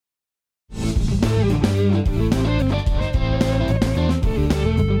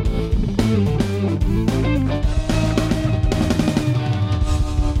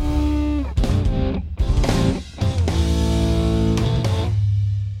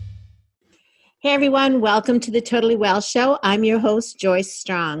Hey everyone, welcome to the Totally Well Show. I'm your host, Joyce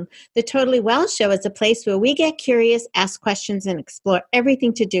Strong. The Totally Well Show is a place where we get curious, ask questions, and explore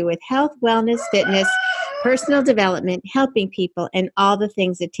everything to do with health, wellness, fitness, personal development, helping people, and all the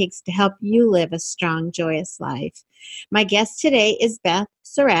things it takes to help you live a strong, joyous life. My guest today is Beth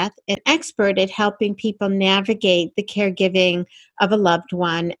Suereth, an expert at helping people navigate the caregiving of a loved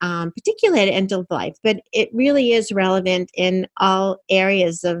one, particularly at end of life, but it really is relevant in all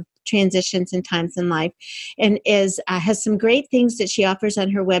areas of transitions and times in life, and has some great things that she offers on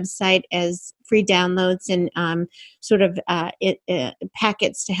her website as free downloads and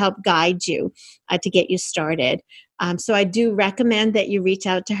packets to help guide you to get you started. So I do recommend that you reach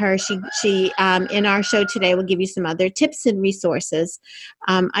out to her. She in our show today will give you some other tips and resources.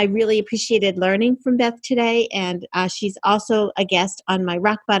 I really appreciated learning from Beth today, and she's also a guest on my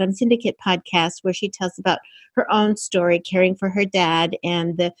Rock Bottom Syndicate podcast, where she tells about her own story caring for her dad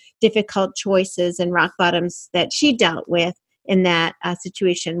and the difficult choices and rock bottoms that she dealt with in that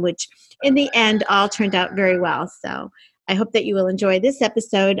situation, which in the end all turned out very well. So I hope that you will enjoy this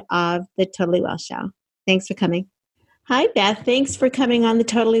episode of the Totally Well Show. Thanks for coming. Hi, Beth. Thanks for coming on the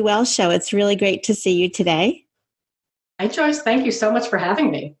Totally Well Show. It's really great to see you today. Hi, Joyce. Thank you so much for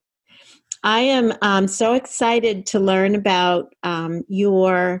having me. I am so excited to learn about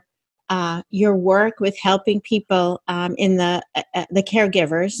your work with helping people in the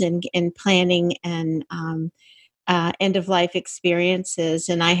caregivers and planning and end-of-life experiences.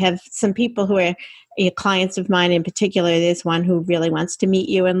 And I have some people who are clients of mine in particular. There's one who really wants to meet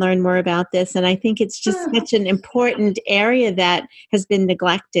you and learn more about this. And I think it's just such an important area that has been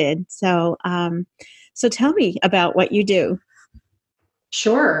neglected. So tell me about what you do.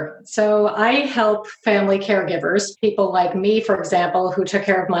 Sure. So I help family caregivers, people like me, for example, who took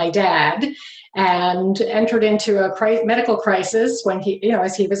care of my dad and entered into a medical crisis when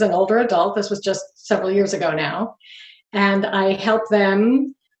as he was an older adult. This was just several years ago now. And I help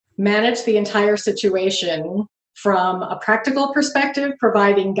them manage the entire situation from a practical perspective,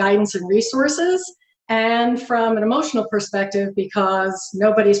 providing guidance and resources, and from an emotional perspective, because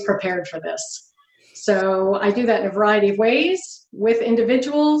nobody's prepared for this. So I do that in a variety of ways with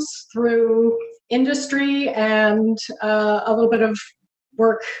individuals, through industry, and a little bit of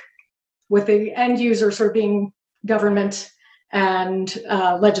work with the end user, sort of being government and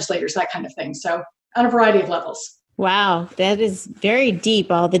legislators, that kind of thing. So on a variety of levels. Wow, that is very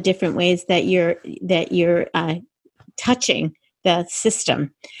deep, all the different ways that you're touching the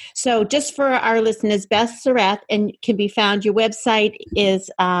system. So just for our listeners, Beth Suereth, and can be found, your website is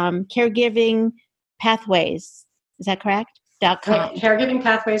Caregiving Pathways. Is that correct? .com.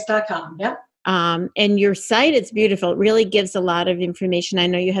 Caregivingpathways.com. Yep. And your site is beautiful. It really gives a lot of information. I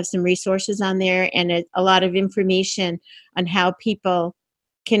know you have some resources on there and a lot of information on how people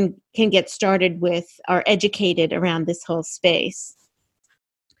can get started with or educated around this whole space.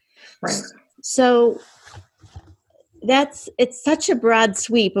 Right. So it's such a broad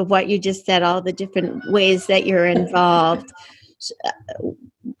sweep of what you just said, all the different ways that you're involved.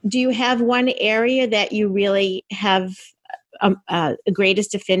 Do you have one area that you really have a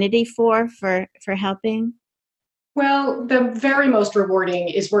greatest affinity for helping? Well, the very most rewarding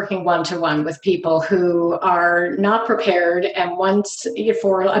is working one-to-one with people who are not prepared and once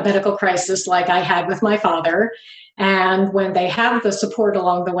for a medical crisis like I had with my father. And when they have the support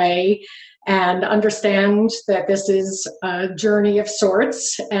along the way and understand that this is a journey of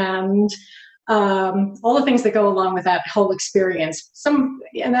sorts and all the things that go along with that whole experience.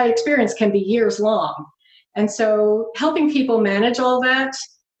 And that experience can be years long. And so helping people manage all that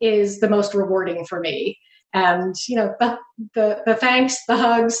is the most rewarding for me. And, the thanks, the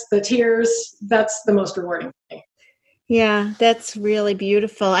hugs, the tears, that's the most rewarding for me. Yeah, that's really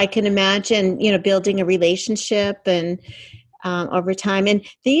beautiful. I can imagine, building a relationship and over time. And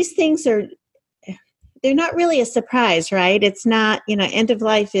these things they're not really a surprise, right? It's not, end of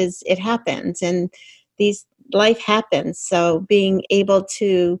life it happens and life happens. So being able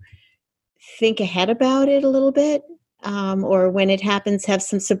to think ahead about it a little bit, or when it happens, have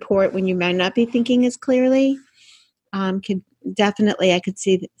some support when you might not be thinking as clearly, I could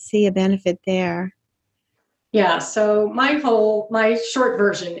see a benefit there. Yeah. So my short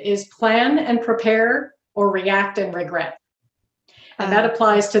version is plan and prepare, or react and regret. And that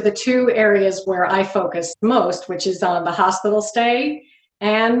applies to the two areas where I focus most, which is on the hospital stay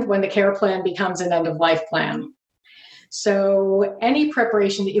and when the care plan becomes an end-of-life plan. So any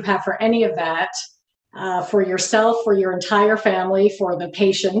preparation that you have for any of that, for yourself, for your entire family, for the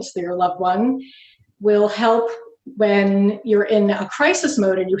patient, your loved one, will help when you're in a crisis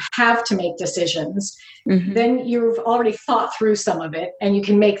mode and you have to make decisions. Mm-hmm. Then you've already thought through some of it and you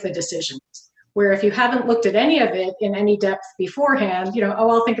can make the decisions. Where if you haven't looked at any of it in any depth beforehand, oh,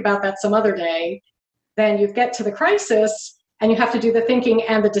 I'll think about that some other day, then you get to the crisis and you have to do the thinking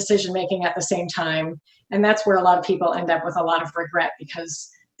and the decision making at the same time. And that's where a lot of people end up with a lot of regret, because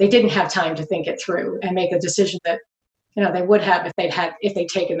they didn't have time to think it through and make a decision that they would have if they'd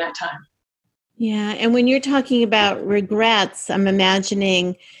taken that time. Yeah. And when you're talking about regrets, I'm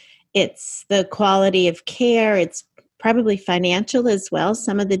imagining it's the quality of care. It's probably financial as well.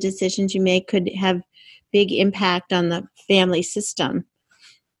 Some of the decisions you make could have big impact on the family system.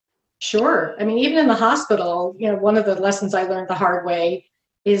 Sure. I mean, even in the hospital, one of the lessons I learned the hard way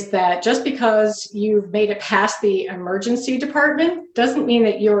is that just because you've made it past the emergency department doesn't mean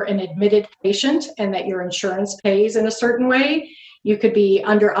that you're an admitted patient and that your insurance pays in a certain way. You could be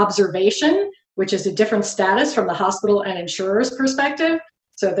under observation, which is a different status from the hospital and insurer's perspective.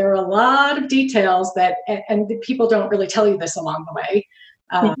 So there are a lot of details and people don't really tell you this along the way.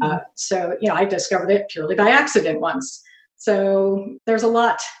 So, I discovered it purely by accident once. So there's a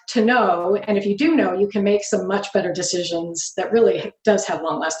lot to know. And if you do know, you can make some much better decisions that really does have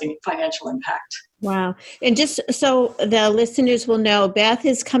long-lasting financial impact. Wow. And just so the listeners will know, Beth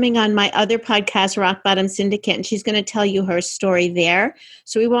is coming on my other podcast, Rock Bottom Syndicate, and she's going to tell you her story there.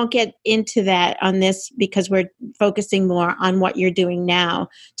 So we won't get into that on this because we're focusing more on what you're doing now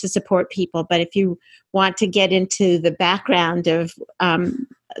to support people. But if you want to get into the background of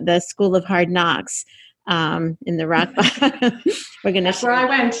the School of Hard Knocks, in the Rock Bottom, we're going to. That's where I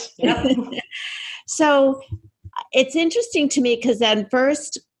went. Yep. So it's interesting to me because at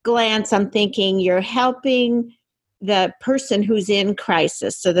first glance, I'm thinking you're helping the person who's in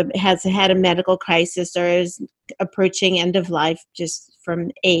crisis, so that has had a medical crisis or is approaching end of life just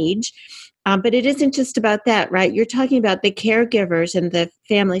from age. But it isn't just about that, right? You're talking about the caregivers and the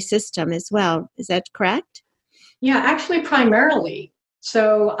family system as well. Is that correct? Yeah, actually, primarily.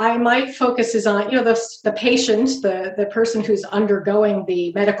 So my focus is on, the patient, the person who's undergoing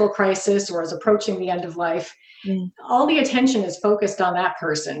the medical crisis or is approaching the end of life. All the attention is focused on that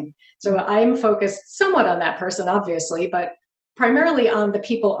person. So I'm focused somewhat on that person, obviously, but primarily on the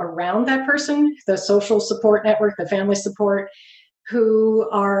people around that person, the social support network, the family support, who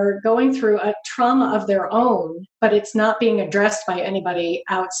are going through a trauma of their own, but it's not being addressed by anybody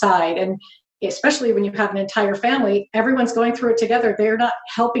outside. And especially when you have an entire family, everyone's going through it together. They're not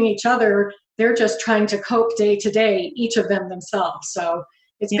helping each other. They're just trying to cope day to day, each of them themselves. So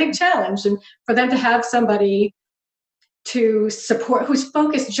it's a big challenge. And for them to have somebody to support who's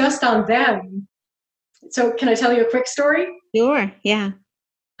focused just on them. So can I tell you a quick story? Sure, yeah.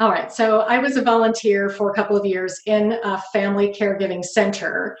 All right. So I was a volunteer for a couple of years in a family caregiving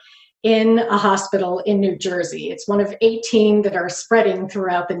center in a hospital in New Jersey. It's one of 18 that are spreading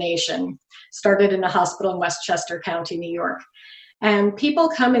throughout the nation. Started in a hospital in Westchester County, New York. And people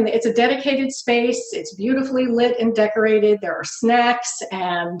come in, it's a dedicated space. It's beautifully lit and decorated. There are snacks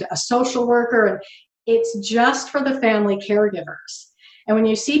and a social worker, and it's just for the family caregivers. And when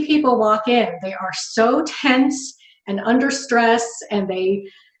you see people walk in, they are so tense and under stress, and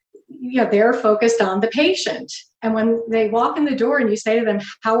they're focused on the patient. And when they walk in the door and you say to them,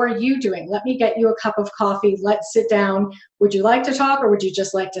 how are you doing? Let me get you a cup of coffee. Let's sit down. Would you like to talk, or would you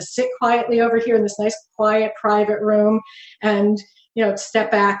just like to sit quietly over here in this nice, quiet, private room and, step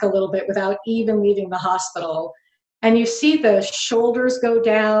back a little bit without even leaving the hospital? And you see the shoulders go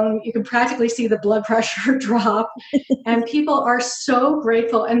down. You can practically see the blood pressure drop. And people are so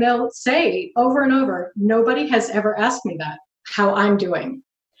grateful. And they'll say over and over, nobody has ever asked me that, how I'm doing.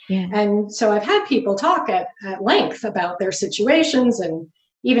 Yeah. And so I've had people talk at length about their situations, and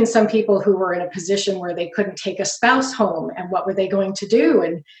even some people who were in a position where they couldn't take a spouse home and what were they going to do.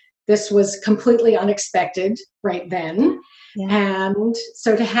 And this was completely unexpected right then. Yeah. And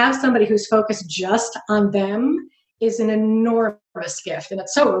so to have somebody who's focused just on them is an enormous gift. And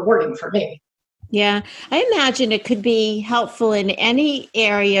it's so rewarding for me. Yeah, I imagine it could be helpful in any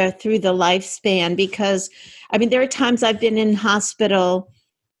area through the lifespan, because, there are times I've been in hospital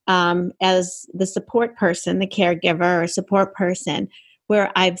as the support person, the caregiver or support person, where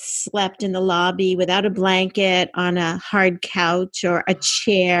I've slept in the lobby without a blanket, on a hard couch or a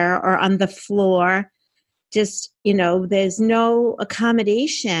chair or on the floor. Just, there's no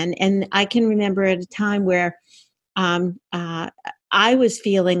accommodation. And I can remember at a time where I was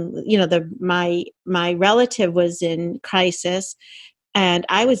feeling, my relative was in crisis, and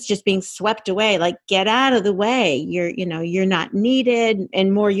I was just being swept away, like, get out of the way. You're not needed,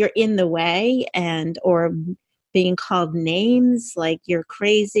 and more, you're in the way, or being called names like you're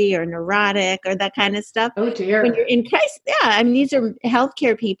crazy or neurotic or that kind of stuff. Oh dear. When you're in crisis. Yeah. These are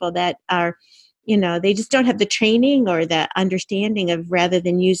healthcare people that are, they just don't have the training or the understanding of, rather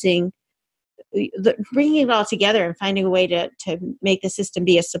than using bringing it all together and finding a way to make the system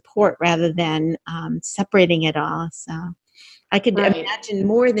be a support rather than separating it all. So I could imagine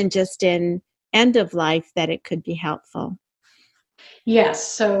more than just in end of life that it could be helpful. Yes.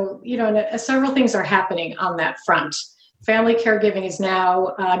 So, several things are happening on that front. Family caregiving is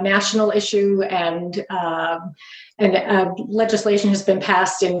now a national issue, and legislation has been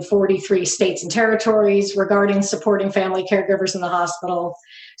passed in 43 states and territories regarding supporting family caregivers in the hospital.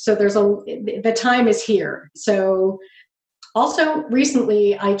 So the time is here. So also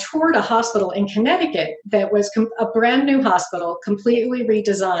recently, I toured a hospital in Connecticut that was a brand new hospital, completely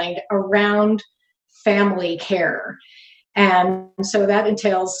redesigned around family care. And so that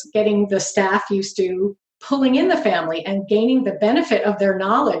entails getting the staff used to pulling in the family and gaining the benefit of their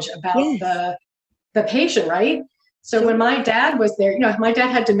knowledge about the patient, right? So when my dad was there, my dad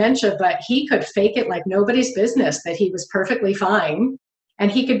had dementia, but he could fake it like nobody's business that he was perfectly fine.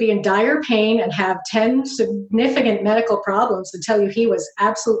 And he could be in dire pain and have 10 significant medical problems and tell you he was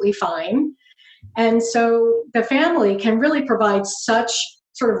absolutely fine. And so the family can really provide such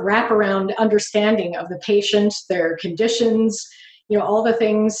sort of wraparound understanding of the patient, their conditions, all the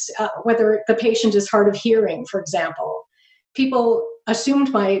things, whether the patient is hard of hearing, for example. People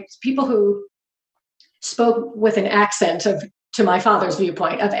who spoke with an accent to my father's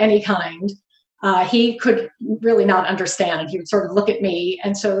viewpoint of any kind, he could really not understand. He would sort of look at me.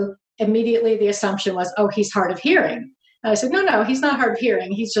 And so immediately the assumption was, oh, he's hard of hearing. And I said, no, he's not hard of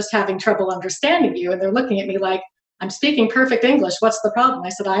hearing. He's just having trouble understanding you. And they're looking at me like, I'm speaking perfect English. What's the problem? I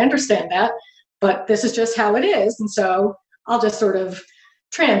said, I understand that, but this is just how it is. And so I'll just sort of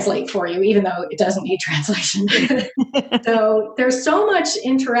translate for you, even though it doesn't need translation. So there's so much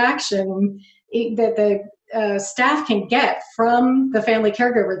interaction that the staff can get from the family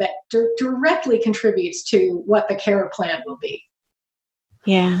caregiver that directly contributes to what the care plan will be.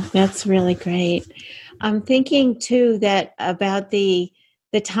 Yeah, that's really great. I'm thinking too that about the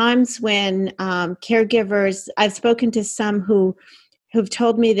times when caregivers, I've spoken to some who've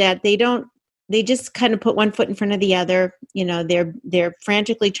told me that they just kind of put one foot in front of the other. They're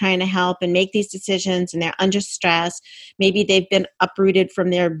frantically trying to help and make these decisions, and they're under stress. Maybe they've been uprooted from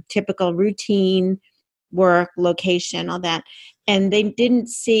their typical routine, work, location, all that. And they didn't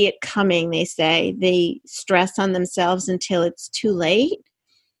see it coming, they say. They stress on themselves until it's too late.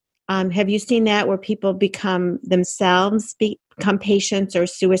 Have you seen that where people become patients or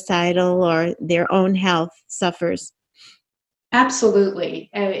suicidal, or their own health suffers? Absolutely.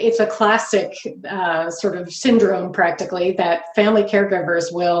 It's a classic sort of syndrome, practically, that family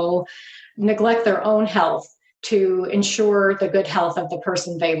caregivers will neglect their own health to ensure the good health of the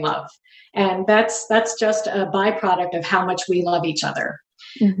person they love. And that's just a byproduct of how much we love each other.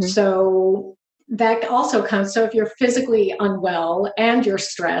 Mm-hmm. So that also comes, so if you're physically unwell and you're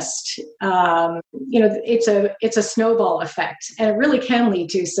stressed, it's a snowball effect, and it really can lead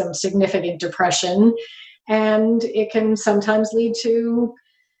to some significant depression. And it can sometimes lead to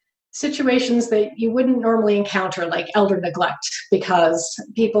situations that you wouldn't normally encounter, like elder neglect, because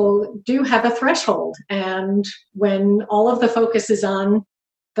people do have a threshold. And when all of the focus is on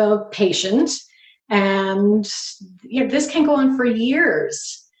the patient, and this can go on for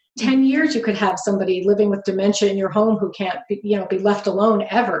years. 10 years, you could have somebody living with dementia in your home who can't be left alone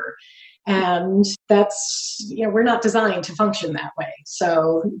ever. And that's, we're not designed to function that way.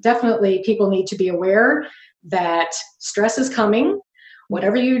 So definitely people need to be aware that stress is coming.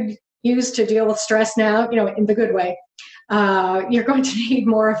 Whatever you use to deal with stress now, in the good way, you're going to need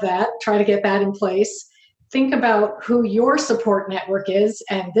more of that. Try to get that in place. Think about who your support network is.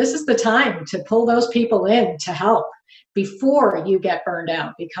 And this is the time to pull those people in to help before you get burned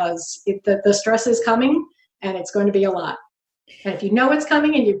out, because the stress is coming and it's going to be a lot. And if you know it's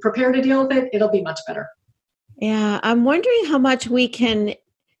coming and you prepare to deal with it, it'll be much better. Yeah, I'm wondering how much we can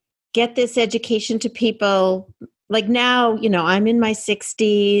get this education to people. Like now, I'm in my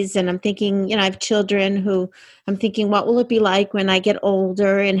 60s and I'm thinking, I have children who I'm thinking, what will it be like when I get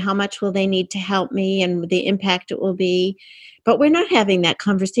older, and how much will they need to help me and the impact it will be? But we're not having that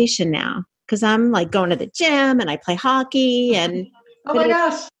conversation now, because I'm like going to the gym and I play hockey and oh my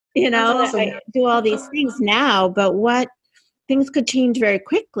gosh, that's awesome. I do all these things now, but things could change very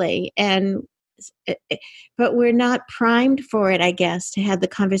quickly, but we're not primed for it, I guess, to have the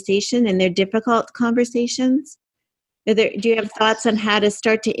conversation, and they're difficult conversations. Do you have thoughts on how to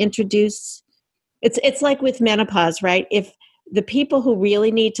start to introduce? It's like with menopause, right? If the people who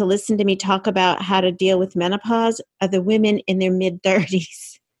really need to listen to me talk about how to deal with menopause are the women in their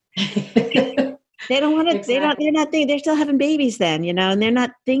mid-30s. They don't want to. Exactly. They're still having babies then, and they're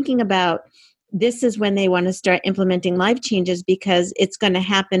not thinking about this is when they want to start implementing life changes, because it's going to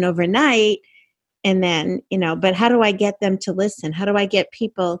happen overnight. And then, but how do I get them to listen? How do I get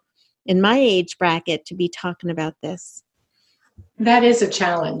people in my age bracket to be talking about this? That is a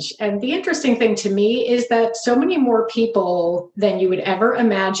challenge. And the interesting thing to me is that so many more people than you would ever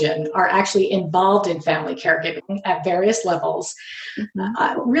imagine are actually involved in family caregiving at various levels.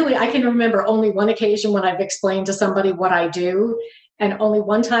 Really, I can remember only one occasion when I've explained to somebody what I do, and only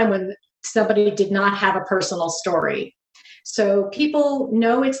one time when somebody did not have a personal story. So people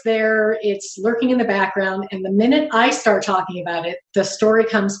know it's there, it's lurking in the background, and the minute I start talking about it, the story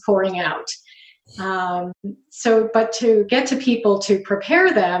comes pouring out. But to get to people to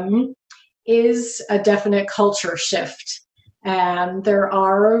prepare them is a definite culture shift. And there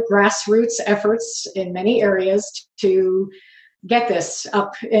are grassroots efforts in many areas to get this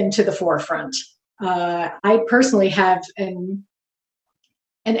up into the forefront. I personally have an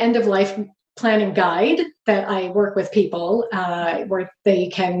end of life planning guide that I work with people where they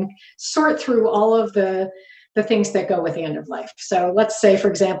can sort through all of the things that go with the end of life. So let's say, for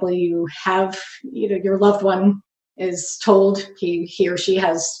example, you have, your loved one is told he or she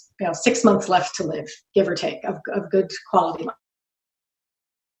has 6 months left to live, give or take, of good quality life.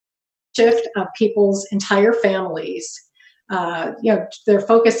 Shift of people's entire families, their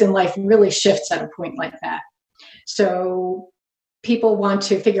focus in life really shifts at a point like that. So people want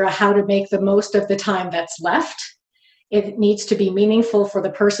to figure out how to make the most of the time that's left. It needs to be meaningful for the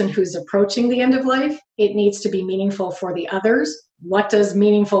person who's approaching the end of life. It needs to be meaningful for the others. What does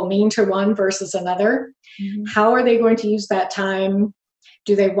meaningful mean to one versus another? Mm-hmm. How are they going to use that time?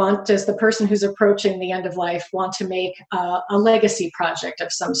 Does the person who's approaching the end of life want to make a legacy project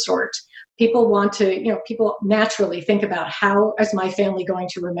of some sort? People people naturally think about, how is my family going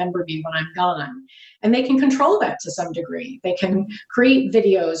to remember me when I'm gone? And they can control that to some degree. They can create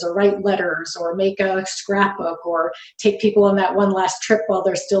videos or write letters or make a scrapbook or take people on that one last trip while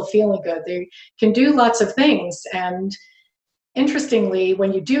they're still feeling good. They can do lots of things. And interestingly,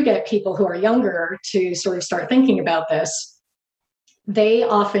 when you do get people who are younger to sort of start thinking about this, they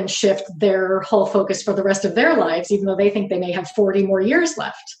often shift their whole focus for the rest of their lives, even though they think they may have 40 more years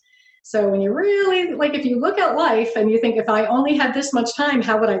left. So when you really, if you look at life and you think, if I only had this much time,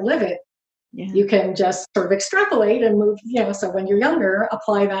 how would I live it? Yeah. You can just sort of extrapolate and move, so when you're younger,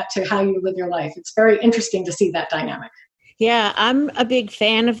 apply that to how you live your life. It's very interesting to see that dynamic. Yeah, I'm a big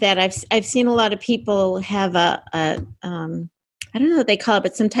fan of that. I've seen a lot of people have I don't know what they call it,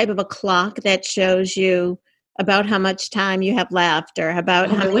 but some type of a clock that shows you about how much time you have left or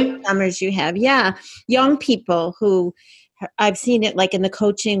about how many summers you have. Yeah. Young people who, I've seen it like in the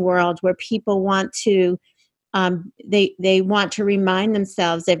coaching world, where people want to, they want to remind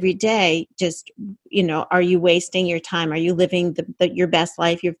themselves every day, just, are you wasting your time? Are you living your best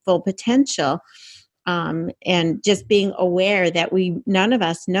life, your full potential? And just being aware that none of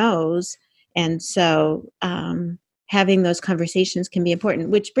us knows. And so having those conversations can be important,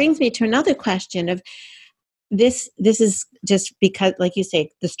 which brings me to another question of, this is just because, like you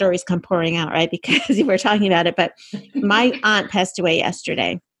say, the stories come pouring out, right? Because we're talking about it. But my aunt passed away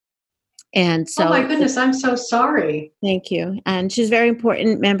yesterday. And so, oh my goodness, I'm so sorry. Thank you. And she's a very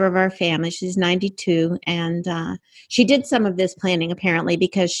important member of our family. She's 92. And she did some of this planning, apparently,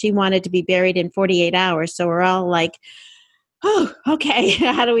 because she wanted to be buried in 48 hours. So we're all like, oh, okay,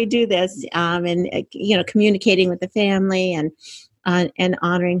 how do we do this? And communicating with the family and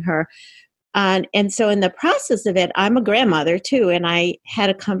honoring her. And so in the process of it, I'm a grandmother too. And I had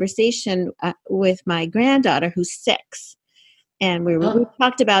a conversation with my granddaughter who's 6. And we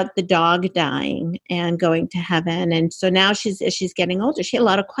talked about the dog dying and going to heaven. And so now as she's getting older, she had a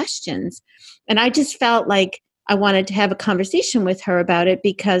lot of questions. And I just felt like I wanted to have a conversation with her about it,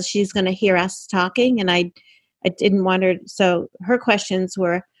 because she's going to hear us talking. And I didn't want her. So her questions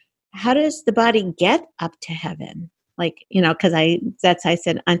were, how does the body get up to heaven? Because I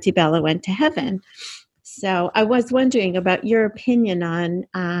said Auntie Bella went to heaven. So I was wondering about your opinion on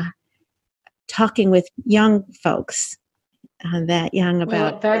talking with young folks that young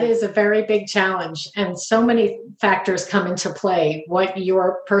about. Well, that is a very big challenge. And so many factors come into play. What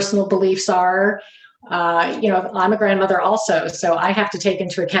your personal beliefs are. I'm a grandmother also, so I have to take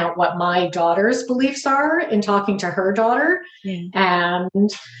into account what my daughter's beliefs are in talking to her daughter. Yeah. And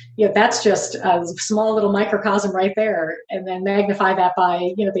that's just a small little microcosm right there. And then magnify that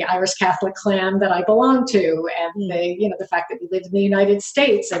by, the Irish Catholic clan that I belong to, and the fact that we live in the United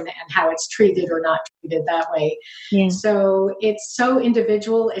States and how it's treated or not treated that way. Yeah. So it's so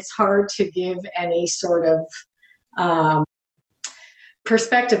individual. It's hard to give any sort of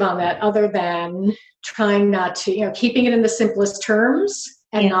perspective on that, other than trying not to, keeping it in the simplest terms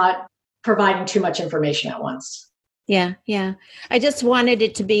and not providing too much information at once. Yeah, yeah. I just wanted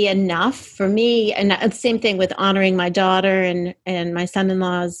it to be enough for me, and same thing with honoring my daughter and my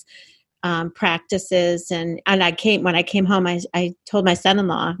son-in-law's practices. And when I came home, I told my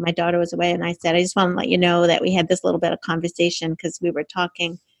son-in-law, my daughter was away, and I said, I just want to let you know that we had this little bit of conversation because we were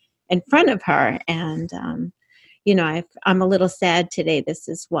talking in front of her, and I'm a little sad today. This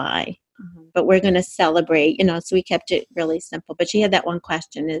is why. But we're going to celebrate, so we kept it really simple. But she had that one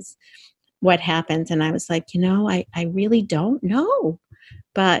question is what happens? And I was like, I really don't know,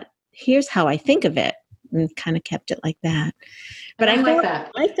 but here's how I think of it, and kind of kept it like that. But And I like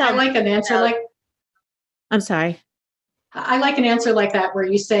that. I like an answer like, I'm sorry. I like an answer like that where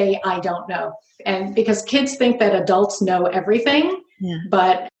you say, I don't know. And because kids think that adults know everything, Yeah.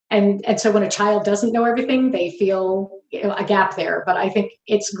 but and so when a child doesn't know everything, they feel a gap there. But I think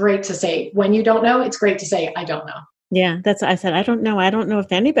it's great to say, when you don't know, it's great to say, I don't know. Yeah, that's what I said. I don't know. I don't know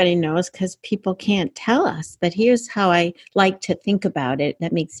if anybody knows because people can't tell us. But here's how I like to think about it.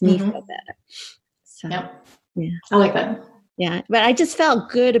 That makes me feel better. So, yeah, I like that. Yeah, but I just felt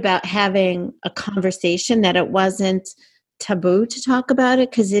good about having a conversation, that it wasn't taboo to talk about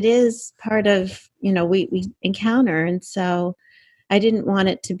it, because it is part of, we encounter. And so I didn't want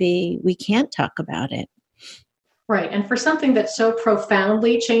it to be, we can't talk about it. Right. And for something that so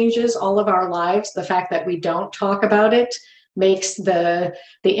profoundly changes all of our lives, the fact that we don't talk about it makes the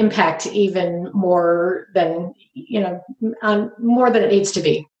impact even more than, more than it needs to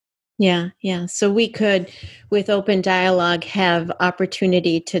be. Yeah, yeah. So we could, with open dialogue, have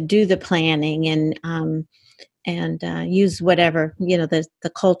opportunity to do the planning and use whatever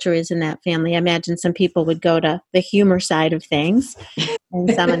the culture is in that family. I imagine some people would go to the humor side of things,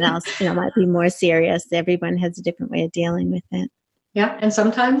 and someone else, might be more serious. Everyone has a different way of dealing with it. Yeah, and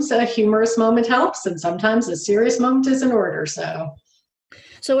sometimes a humorous moment helps, and sometimes a serious moment is in order. So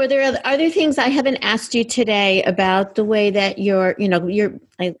are there other things I haven't asked you today about the way that you're,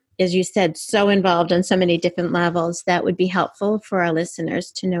 as you said, so involved on so many different levels, that would be helpful for our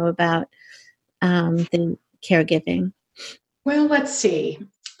listeners to know about the caregiving? Well, let's see.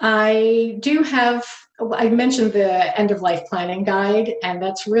 I mentioned the end of life planning guide, and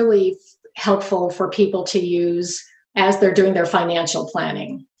that's really helpful for people to use as they're doing their financial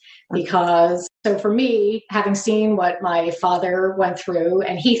planning. Because, so for me, having seen what my father went through,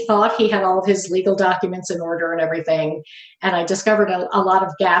 and he thought he had all of his legal documents in order and everything, and I discovered a lot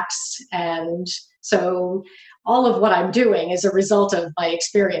of gaps. And so all of what I'm doing is a result of my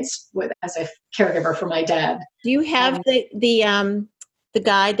experience as a caregiver for my dad. Do you have the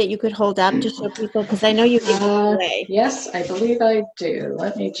guide that you could hold up to show people? Because I know you gave it away. Yes, I believe I do.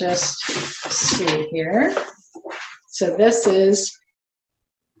 Let me just see here. So this is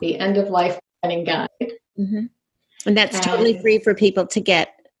the end of life planning guide. Mm-hmm. And that's totally free for people to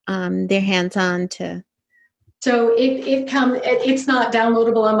get their hands on to. So it's not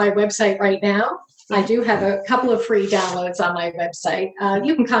downloadable on my website right now. Yeah. I do have a couple of free downloads on my website.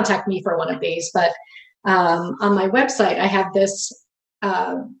 You can contact me for one of these, but on my website, I have this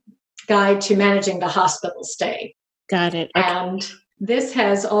guide to managing the hospital stay. Got it. Okay. And this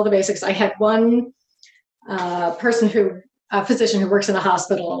has all the basics. I had one a physician who works in a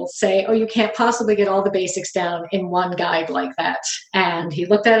hospital say, oh, you can't possibly get all the basics down in one guide like that. And he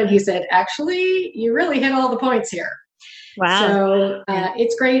looked at it and he said, actually, you really hit all the points here. Wow. So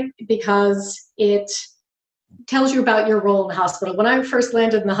it's great because it tells you about your role in the hospital. When I first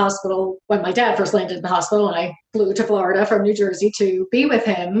landed in the hospital, when my dad first landed in the hospital, and I flew to Florida from New Jersey to be with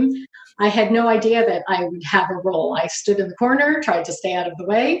him, I had no idea that I would have a role. I stood in the corner, tried to stay out of the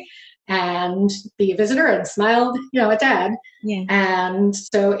way, and be a visitor and smiled, at Dad. Yeah. And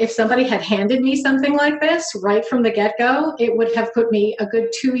so if somebody had handed me something like this right from the get-go, it would have put me a good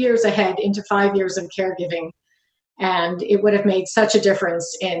 2 years ahead into 5 years of caregiving. And it would have made such a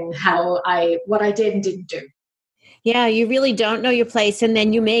difference in what I did and didn't do. Yeah, you really don't know your place. And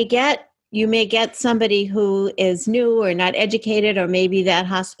then you may get somebody who is new or not educated, or maybe that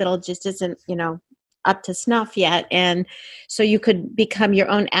hospital just isn't, up to snuff yet. And so you could become your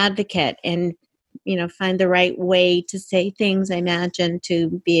own advocate and, find the right way to say things, I imagine,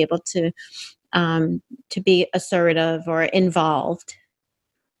 to be able to be assertive or involved.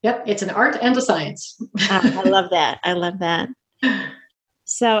 Yep. It's an art and a science. I love that. I love that.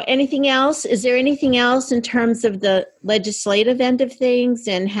 So anything else? Is there anything else in terms of the legislative end of things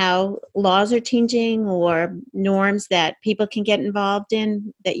and how laws are changing or norms that people can get involved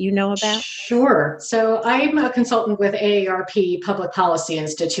in that you know about? Sure. So I'm a consultant with AARP Public Policy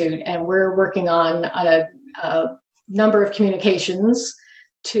Institute, and we're working on a number of communications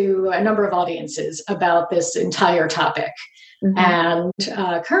to a number of audiences about this entire topic. Mm-hmm.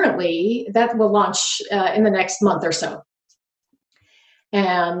 And currently, that will launch in the next month or so.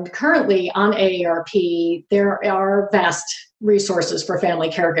 And currently on AARP, there are vast resources for family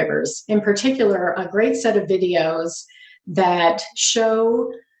caregivers. In particular, a great set of videos that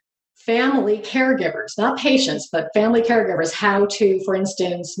show family caregivers, not patients, but family caregivers, how to, for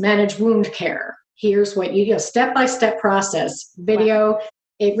instance, manage wound care. Here's what you do, step-by-step process video. Wow.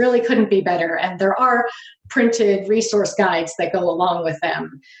 It really couldn't be better. And there are printed resource guides that go along with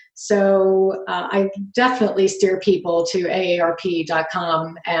them. So I definitely steer people to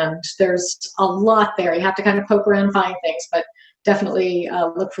aarp.com, and there's a lot there. You have to kind of poke around and find things, but definitely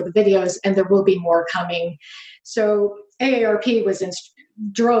look for the videos, and there will be more coming. So AARP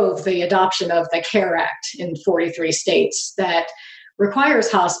drove the adoption of the CARE Act in 43 states that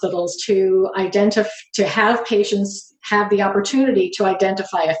requires hospitals to have patients have the opportunity to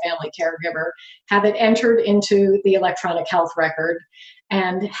identify a family caregiver, have it entered into the electronic health record,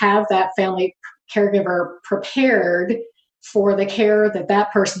 and have that family caregiver prepared for the care that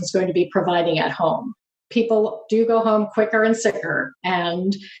that person is going to be providing at home. People do go home quicker and sicker,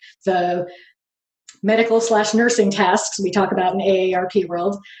 and the medical/nursing tasks we talk about in AARP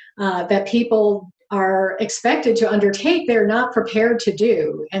world that people are expected to undertake, they're not prepared to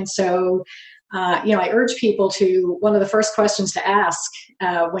do. And so, I urge people to, one of the first questions to ask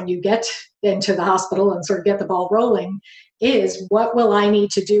when you get into the hospital and sort of get the ball rolling is, what will I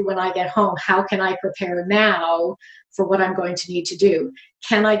need to do when I get home? How can I prepare now for what I'm going to need to do?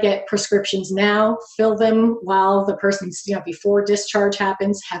 Can I get prescriptions now, fill them while the person's, before discharge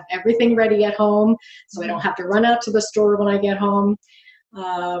happens, have everything ready at home so I don't have to run out to the store when I get home?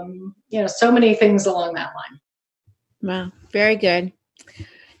 So many things along that line. Wow, very good.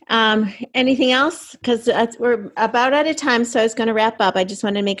 Anything else? Because we're about out of time, so I was going to wrap up. I just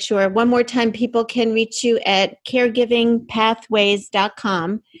want to make sure one more time people can reach you at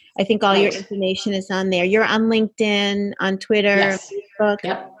caregivingpathways.com. I think all your information is on there. You're on LinkedIn, on Twitter, yes. Facebook.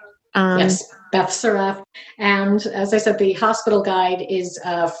 Yep. Yes, Beth Suereth. And as I said, the hospital guide is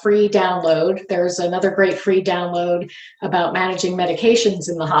a free download. There's another great free download about managing medications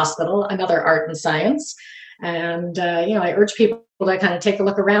in the hospital, another art and science. And, I urge people to kind of take a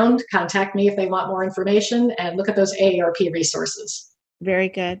look around, contact me if they want more information, and look at those AARP resources. Very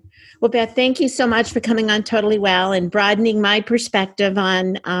good. Well, Beth, thank you so much for coming on Totally Well and broadening my perspective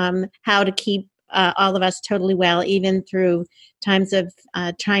on how to keep all of us totally well, even through times of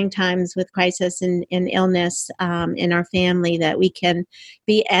trying times with crisis and illness in our family, that we can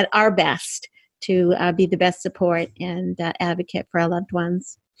be at our best to be the best support and advocate for our loved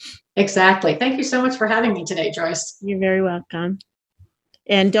ones. Exactly. Thank you so much for having me today, Joyce. You're very welcome.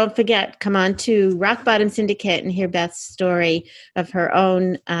 And don't forget, come on to Rock Bottom Syndicate and hear Beth's story of her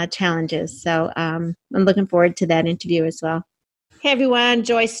own challenges. So I'm looking forward to that interview as well. Hey everyone,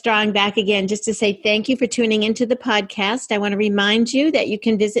 Joyce Strong back again just to say thank you for tuning into the podcast. I want to remind you that you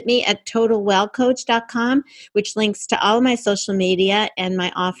can visit me at totalwellcoach.com, which links to all of my social media and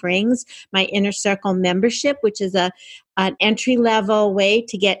my offerings, my Inner Circle membership, which is an entry-level way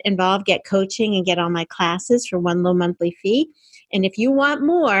to get involved, get coaching, and get all my classes for one low monthly fee. And if you want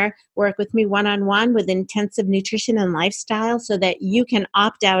more, work with me one-on-one with intensive nutrition and lifestyle so that you can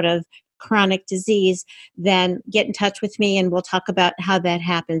opt out of chronic disease, then get in touch with me and we'll talk about how that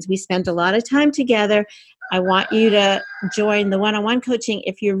happens. We spend a lot of time together. I want you to join the one-on-one coaching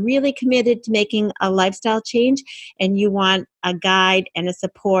if you're really committed to making a lifestyle change and you want a guide and a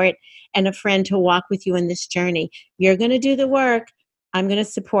support and a friend to walk with you in this journey. You're going to do the work. I'm going to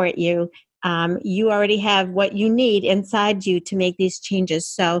support you. You already have what you need inside you to make these changes.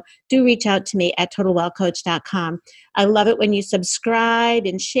 So do reach out to me at totalwellcoach.com. I love it when you subscribe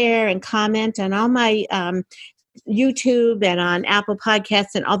and share and comment on all my YouTube and on Apple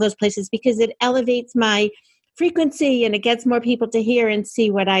Podcasts and all those places, because it elevates my frequency and it gets more people to hear and see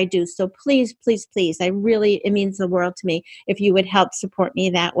what I do. So please, please, please, it means the world to me if you would help support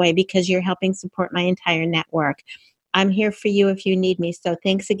me that way, because you're helping support my entire network. I'm here for you if you need me. So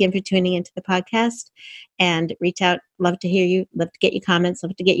thanks again for tuning into the podcast, and reach out. Love to hear you. Love to get your comments.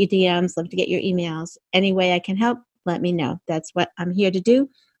 Love to get your DMs. Love to get your emails. Any way I can help, let me know. That's what I'm here to do.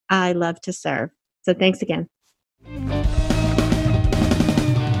 I love to serve. So thanks again.